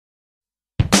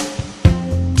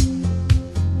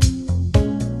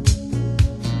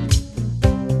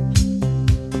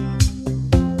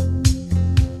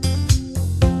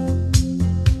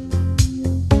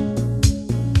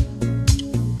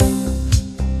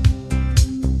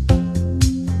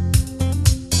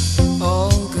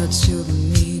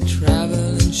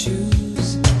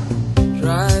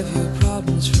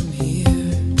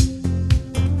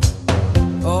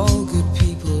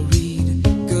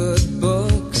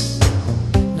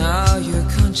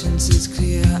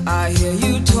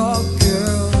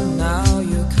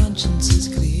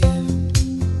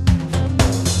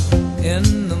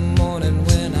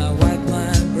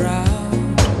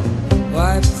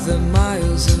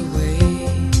away.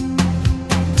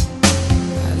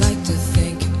 I like to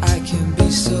think I can be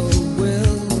so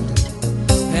willed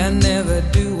and never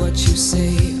do what you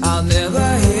say. I'll never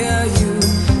hear you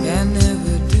and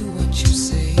never do what you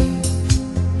say.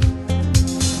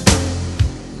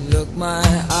 Look, my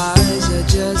eyes are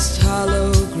just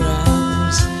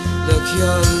holograms. Look,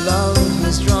 your love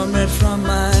has drawn red from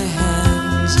my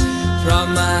hands.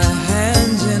 From my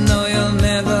hands, you know you'll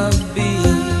never be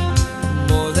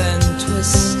more than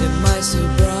twist in my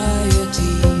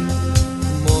sobriety.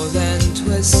 More than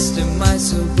twist in my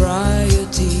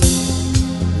sobriety.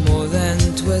 More than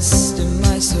twist in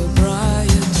my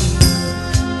sobriety.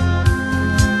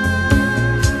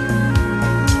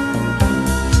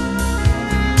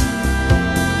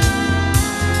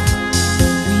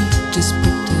 We just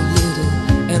picked a little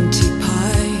empty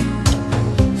pie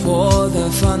for the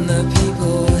fun the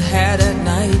people had at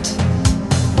night.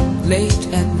 Late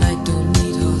at night, don't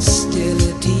need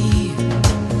hostility.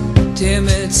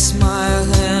 Timid smile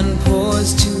and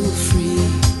pause too free.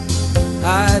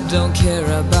 I don't care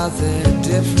about their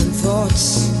different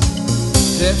thoughts.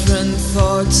 Different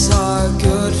thoughts are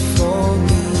good for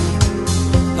me.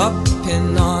 Up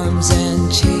in arms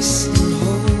and chased and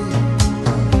whole.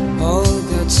 All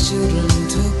God's children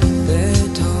took their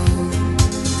toll.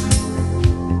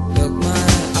 Look, my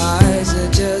eyes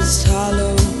are just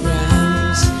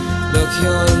holograms. Look,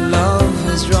 your love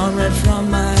has drawn red from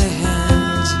my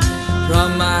hands.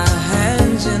 From my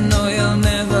hands, you know you'll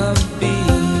never be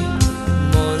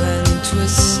more than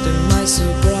twist in my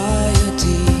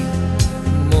sobriety.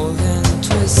 More than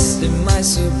twist in my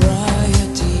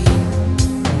sobriety.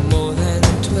 More than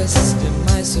twist in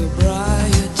my sobriety.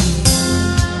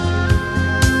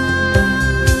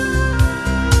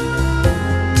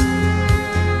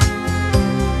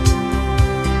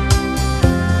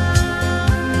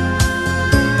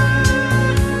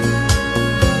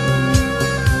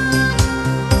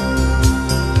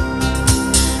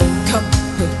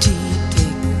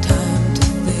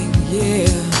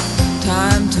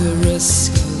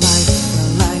 Risk a life,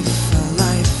 a life, a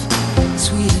life.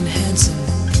 Sweet and handsome,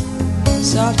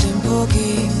 soft and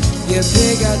pokey. You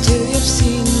pig out till you've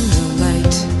seen the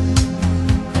light.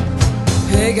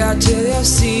 Pig out till you've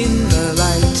seen the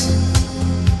light.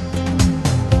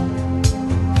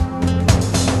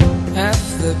 Half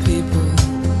the people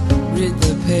read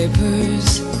the papers,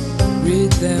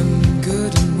 read them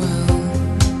good and well.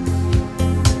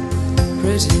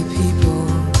 Pretty people,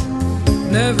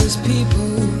 nervous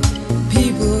people,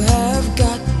 people have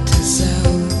got to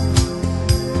sell.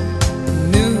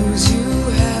 News you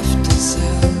have to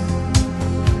sell.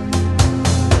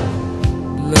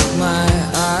 Look, my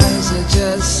eyes are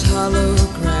just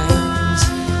holograms.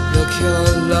 Look, your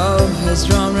love has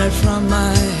drawn red from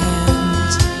my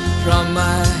hands. From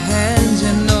my hands,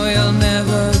 you know you'll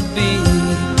never be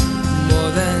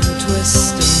more than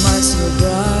twist in my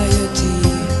sobriety.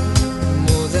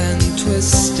 More than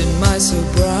twist in my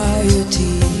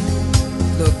sobriety.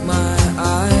 Look, my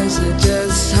eyes are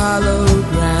just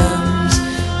holograms.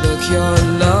 Look, your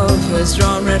love has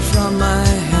drawn red from my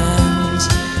hands.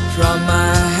 From my